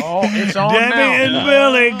 It's on Debbie now. and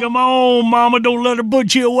Billy. Come on, Mama. Don't let her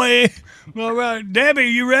put you away. All right. Debbie,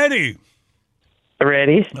 you ready?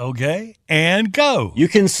 Ready. Okay. And go. You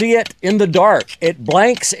can see it in the dark. It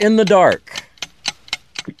blanks in the dark.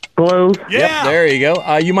 Glue. Yeah. Yep, there you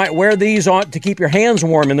go. You might wear these on to keep your hands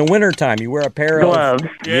warm in the wintertime. You wear a pair gloves. of...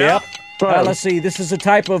 Yeah. Yep. Let's see. This is a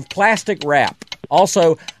type of plastic wrap.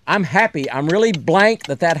 Also, I'm happy. I'm really blank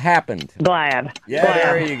that happened. Glad. Yeah, Glad.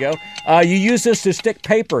 there you go. You use this to stick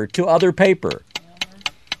paper to other paper.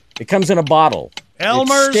 It comes in a bottle.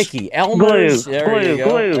 Elmer's. It's sticky. Elmer's. Glue. There you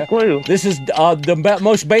go. Glue. This is the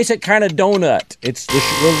most basic kind of donut. It's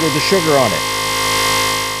with the sugar on it.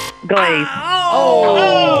 Glaze. Oh,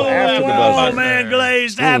 After the buzzer. Oh, man,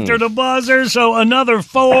 glazed after the buzzer. So another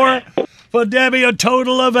 4 for Debbie, a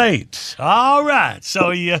total of 8. All right.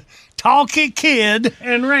 So you talky kid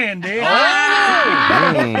and Randy. I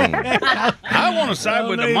want to side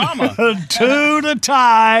with the mama. 2 to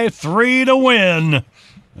tie, 3 to win.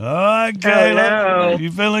 All right, Kayla. no.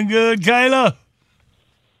 You feeling good, Kayla?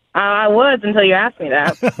 I was until you asked me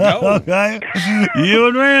that. Okay. You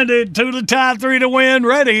and Randy, 2 to tie, 3 to win.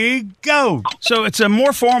 Ready, go. So it's a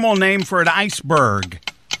more formal name for an iceberg.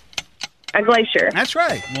 A glacier. That's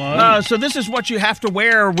right. So this is what you have to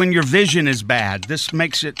wear when your vision is bad. This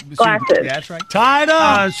makes it... Glasses. Yeah, that's right. Tied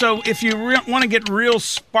up. So if you want to get real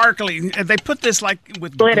sparkly, they put this like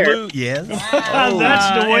with Glitter. glue. Yes.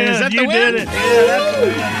 That's the win. Is that you the win? did it. Yeah, that's the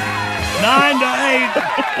win. 9 to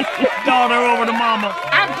 8. Daughter over to mama.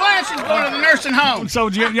 I'm glad she's going to the nursing home. So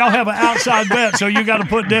y'all have an outside bet, so you got to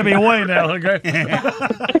put Debbie away now, okay?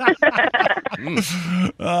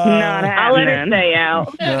 I'll let her stay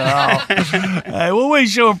out. Hey, well, we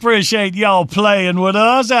sure appreciate y'all playing with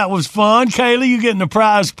us. That was fun. Kayla, you getting the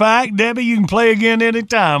prize pack. Debbie, you can play again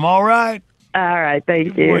anytime, all right? All right,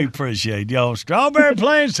 thank you. We appreciate y'all. Strawberry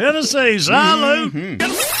Plains, Tennessee. Salute.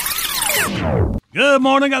 Good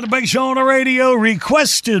morning. Got the Big Show on the radio.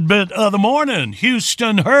 Requested bit of the morning.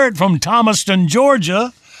 Houston Hurt from Thomaston,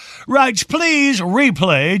 Georgia, writes, please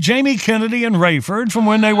replay Jamie Kennedy and Rayford from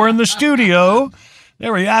when they were in the studio.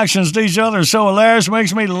 Their reactions to each other are so hilarious,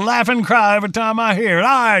 makes me laugh and cry every time I hear it.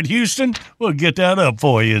 All right, Houston, we'll get that up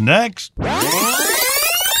for you next.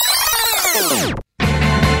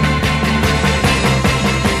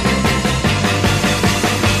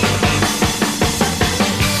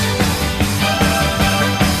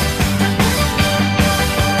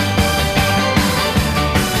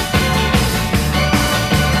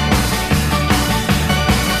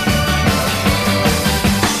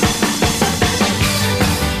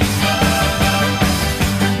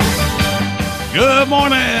 Good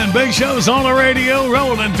morning. Big Show's on the radio,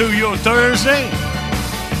 rolling through your Thursday.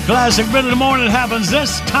 Classic bit of the morning happens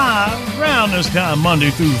this time, around this time,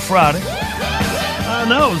 Monday through Friday. I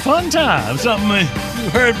know, fun time. Something you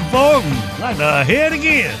heard before, like to hear it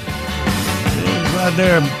again. It's right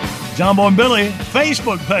there, John Boy and Billy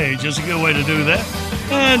Facebook page is a good way to do that.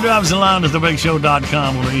 And drop us a line at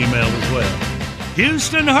thebigshow.com with an email as well.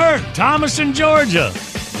 Houston Hurt, Thomaston, Georgia.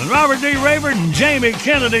 And Robert D. Rayford and Jamie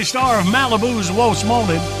Kennedy, star of Malibu's Most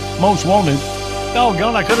Wanted.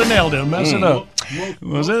 Doggone, I could have nailed it. Mess it up.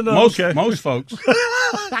 Was it? Okay. Most folks.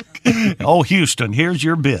 Oh, Houston, here's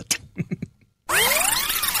your bit.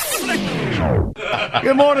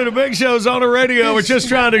 Good morning. The Big Show's on the radio. We're just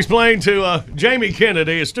trying to explain to Jamie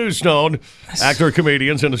Kennedy, a Stu Stone, actor,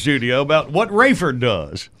 comedians in the studio, about what Rayford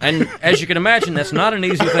does. And as you can imagine, that's not an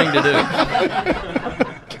easy thing to do.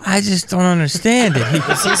 I just don't understand it.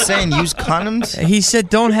 Is he saying use condoms? He said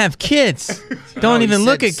don't have kids. Don't even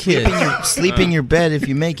look at kids. Sleep in your bed if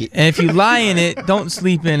you make it. And if you lie in it, don't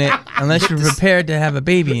sleep in it unless you're prepared to have a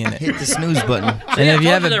baby in it. Hit the snooze button. And if you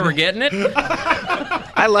have they were getting it.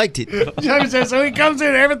 I liked it. Jamie says, so he comes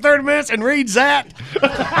in every 30 minutes and reads that.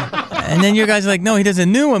 And then your guys are like, no, he does a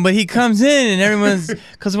new one, but he comes in and everyone's,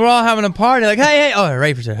 because we're all having a party, like, hey, oh,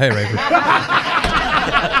 Rayford said, hey, Rayford.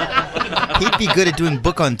 He'd be good at doing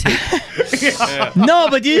book on tape. Yeah. No,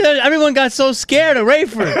 but everyone got so scared of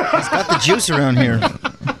Rayford. He's got the juice around here.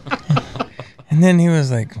 And then he was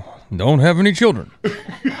like, don't have any children.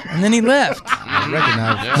 And then he left.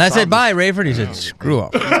 And I said, bye, Rayford. He said, screw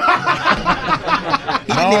up.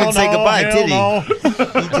 He didn't even say goodbye, did he?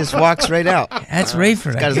 He just walks right out. That's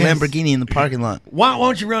Rayford. He's got his Lamborghini in the parking lot. Why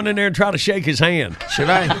won't you run in there and try to shake his hand? Should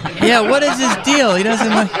I? Yeah, what is his deal? He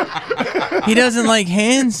doesn't like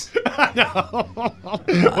hands? No.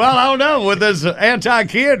 Well, I don't know. With this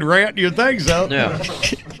anti-kid rant, you think so. Yeah.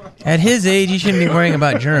 At his age, he shouldn't be worrying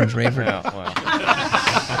about germs, Rayford. Yeah, well.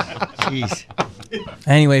 Jeez.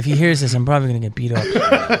 Anyway, if he hears this, I'm probably going to get beat up.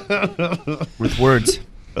 With words.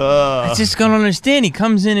 I just don't understand. He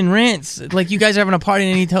comes in and rants like you guys are having a party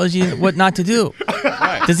and he tells you what not to do.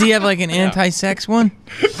 Right. Does he have like an anti-sex one?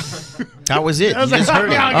 That was it. You just heard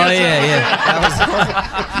it. Oh,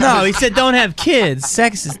 yeah. No, he said don't have kids.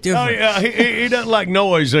 Sex is different. Oh, yeah. He doesn't like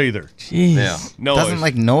noise either. Jeez. Yeah. Noise. Doesn't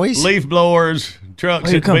like noise? Leaf blowers,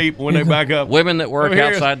 trucks that beep when they back up. Women that work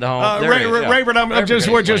outside the home. Rayford,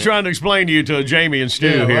 we're just trying to explain to you to Jamie and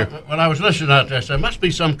Stu here. When I was listening out there, I said, there must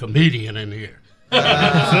be some comedian in here. See?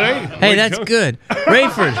 Hey, that's good.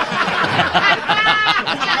 Rayford. You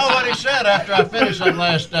know what he said after I finished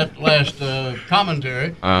that last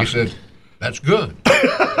commentary? He said, that's good.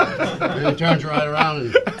 Then he turns right around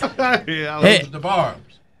and Hey, the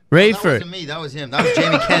barbs. Rayford. That wasn't me. That was him. That was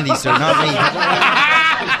Jamie Kennedy, sir, not me.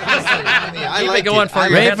 I like going for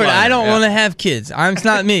your Rayford, headline. I don't want to have kids. It's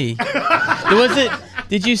not me.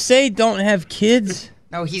 Did you say don't have kids?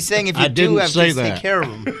 No, he's saying if I you do didn't have say kids, that. take care of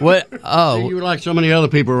them. What? Oh. You like so many other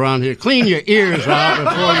people around here. Clean your ears out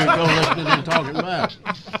before you go listening to them talking about.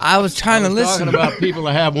 I was trying to listen. Talking about people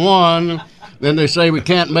that have one, then they say we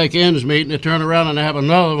can't make ends meet, and they turn around and they have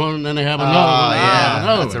another one, and then they have another one. and yeah,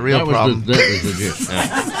 another that's a one. real That was problem. that was the gist.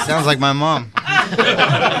 Sounds like my mom.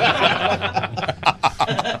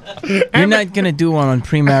 You're not going to do one on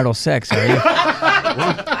premarital sex, are you?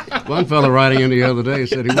 One fellow writing in the other day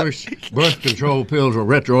said he wished birth control pills were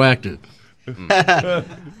retroactive.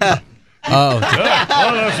 Oh,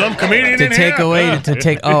 some comedian to in take here. away to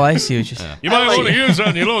take. Oh, I see what you're saying. You might want to use that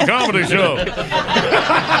in your little comedy show.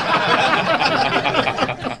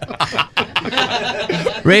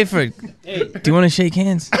 Rayford, do you want to shake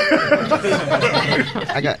hands?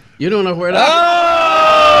 I got. You don't know where Oh!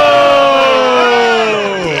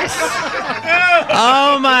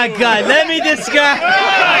 Oh my God! Let me describe.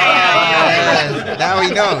 Now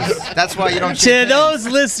he knows. That's why you don't. To those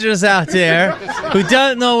listeners out there who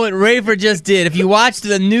don't know what Rayford just did, if you watched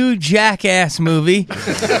the new Jackass movie,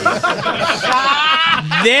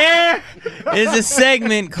 there is a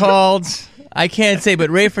segment called, I can't say, but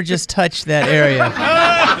Rayford just touched that area.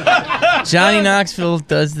 Johnny Knoxville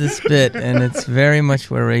does this bit, and it's very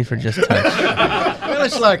much where Rayford just touched. Well,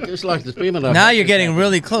 it's like the people. Now you're getting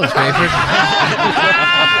really close, Rayford.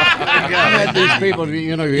 You had these people,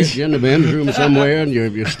 you're in the men's room somewhere, and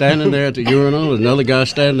you're standing there at the urinal. There's another guy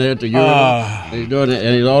standing there at the urinal. And he's doing it,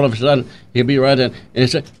 and all of a sudden he'll be right there, and he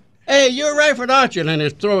say, "Hey, you're Rayford, aren't you?" And then he'll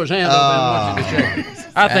throw his hand up and want you to shake.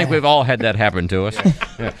 I think we've all had that happen to us.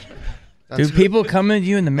 Yeah. Do people come to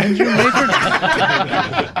you in the men's room,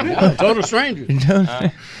 Rayford? Total strangers.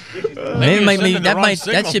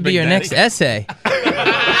 That should be your next essay.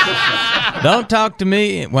 Don't talk to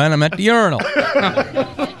me when I'm at the urinal.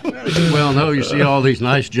 Well, no, you see all these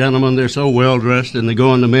nice gentlemen. They're so well dressed, and they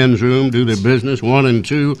go in the men's room, do their business, 1 and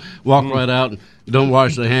 2, walk right out, and don't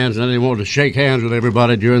wash their hands, and then they want to shake hands with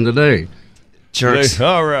everybody during the day. Jerks.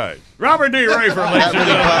 All right. Robert D. Rayford. That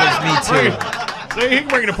really bothers me too. See, he can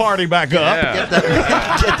bring the party back up.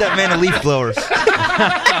 Get that man a leaf blower.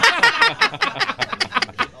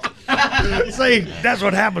 See, that's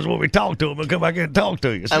what happens when we talk to him. He'll come back and talk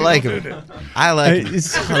to you. See, I like don't him. do that. I like him.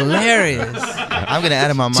 It's hilarious. I'm gonna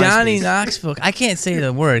add him on my Johnny Knoxville. I can't say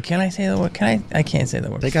the word. Can I say the word? I can't say the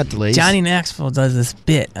word. They got delays. Johnny Knoxville does this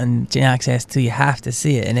bit on Jackass 2. You have to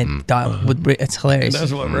see it, and it's hilarious.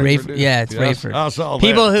 That's what Rayford did. Yeah, it's Yeah, Rayford. I saw that.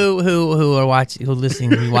 People who are watching, who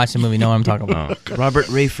listening, who watch the movie know what I'm talking about. Robert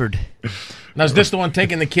Rayford. Now, is this the one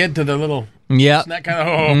taking the kid to the little Yep. snack kind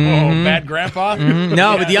of bad grandpa?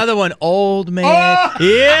 No, but the other one, old man. Oh!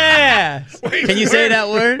 Yeah. Can you say that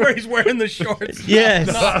word? Where he's wearing the shorts. Yes.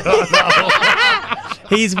 No.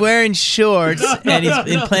 He's wearing shorts and he's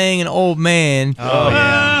been playing an old man. Oh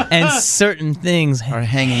yeah. And certain things Are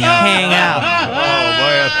hanging out. hang out.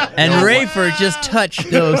 Oh, man. And Rayford just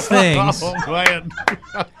touched those things. Oh, man.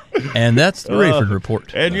 And that's the Rayford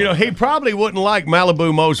report. And, he probably wouldn't like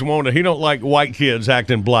Malibu Most Wanted. He don't like white kids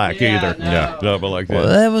acting black either. Yeah. Nothing like Well,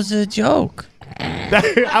 that. that was a joke.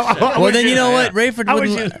 Well, then you know what? Rayford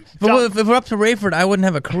wouldn't. If we're up to Rayford, I wouldn't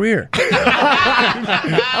have a career.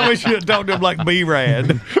 I wish you had talked to him like B-Rad.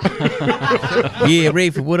 Yeah,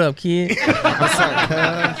 Rayford, what up, kid? What's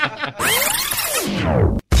up,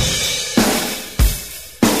 cuz?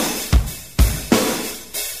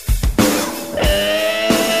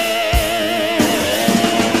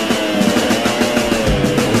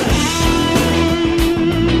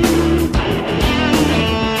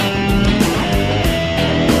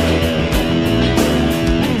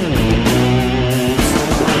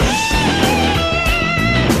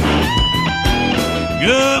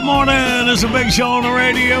 Good morning. It's a big show on the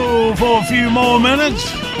radio for a few more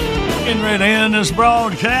minutes. Getting ready to end this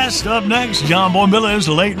broadcast. Up next, John Boy Miller's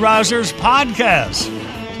Late Risers podcast.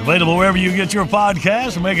 It's available wherever you get your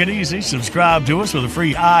podcasts. Make it easy. Subscribe to us with a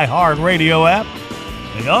free iHeartRadio app.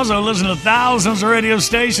 You can also listen to thousands of radio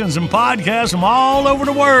stations and podcasts from all over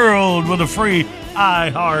the world with a free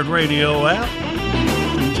iHeartRadio app.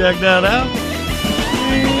 Check that out.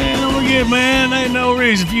 And don't forget, man, ain't no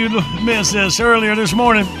reason for you to miss this. Earlier this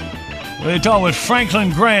morning, we talked with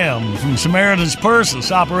Franklin Graham from Samaritan's Purse.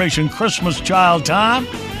 It's Operation Christmas Child Time.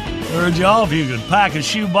 Urge y'all, if you could pack a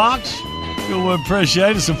shoebox, we would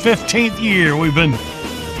appreciate it. It's the 15th year we've been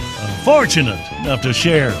fortunate enough to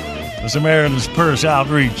share the Samaritan's Purse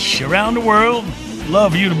outreach around the world.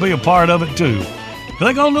 Love you to be a part of it, too.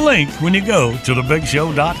 Click on the link when you go to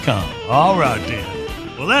thebigshow.com. All right, then.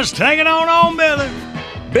 Well, let's take it on, Billy.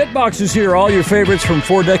 BitBox is here. All your favorites from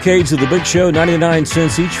 4 decades of The Big Show, 99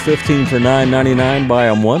 cents each, 15 for $9.99. Buy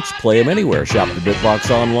them once, play them anywhere. Shop the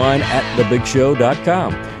BitBox online at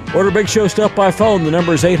thebigshow.com. Order Big Show stuff by phone. The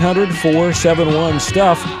number is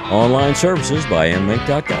 800-471-STUFF. Online services by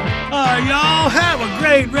nmink.com. Y'all have a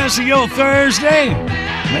great rest of your Thursday.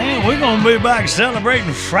 Man, we're going to be back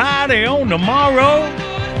celebrating Friday on tomorrow.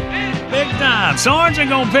 Big time. Sorensen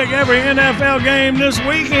going to pick every NFL game this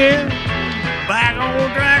weekend. Back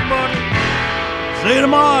on track, buddy. See you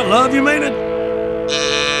tomorrow. Love you, mean it.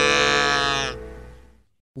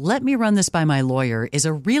 Let me run this by my lawyer is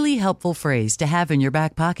a really helpful phrase to have in your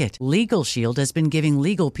back pocket. Legal Shield has been giving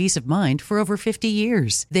legal peace of mind for over 50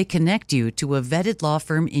 years. They connect you to a vetted law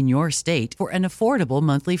firm in your state for an affordable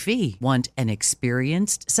monthly fee. Want an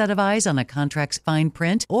experienced set of eyes on a contract's fine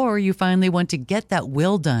print? Or you finally want to get that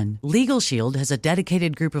will done? Legal Shield has a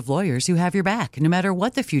dedicated group of lawyers who have your back, no matter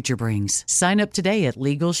what the future brings. Sign up today at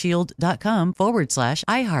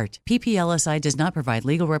LegalShield.com/iHeart. PPLSI does not provide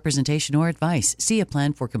legal representation or advice. See a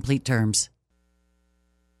plan for complete terms.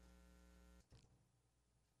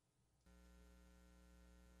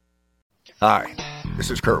 Hi, this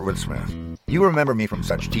is Kurtwood Smith. You remember me from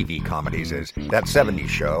such TV comedies as That 70s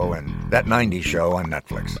Show and That 90s Show on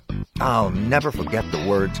Netflix. I'll never forget the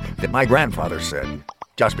words that my grandfather said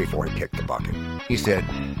just before he kicked the bucket. He said,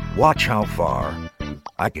 "Watch how far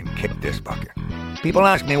I can kick this bucket." People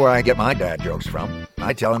ask me where I get my dad jokes from.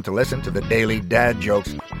 I tell them to listen to the Daily Dad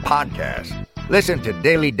Jokes podcast. Listen to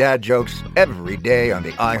Daily Dad Jokes every day on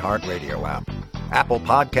the iHeartRadio app, Apple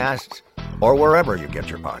Podcasts, or wherever you get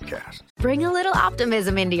your podcasts. Bring a little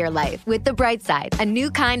optimism into your life with The Bright Side, a new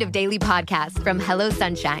kind of daily podcast from Hello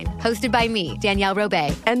Sunshine, hosted by me, Danielle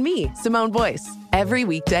Robay. And me, Simone Boyce. Every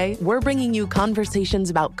weekday, we're bringing you conversations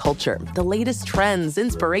about culture, the latest trends,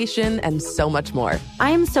 inspiration, and so much more. I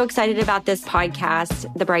am so excited about this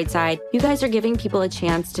podcast, The Bright Side. You guys are giving people a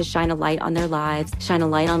chance to shine a light on their lives, shine a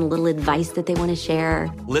light on a little advice that they want to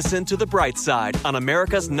share. Listen to The Bright Side on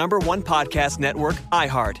America's #1 podcast network,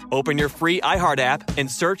 iHeart. Open your free iHeart app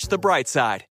and search The Bright Side.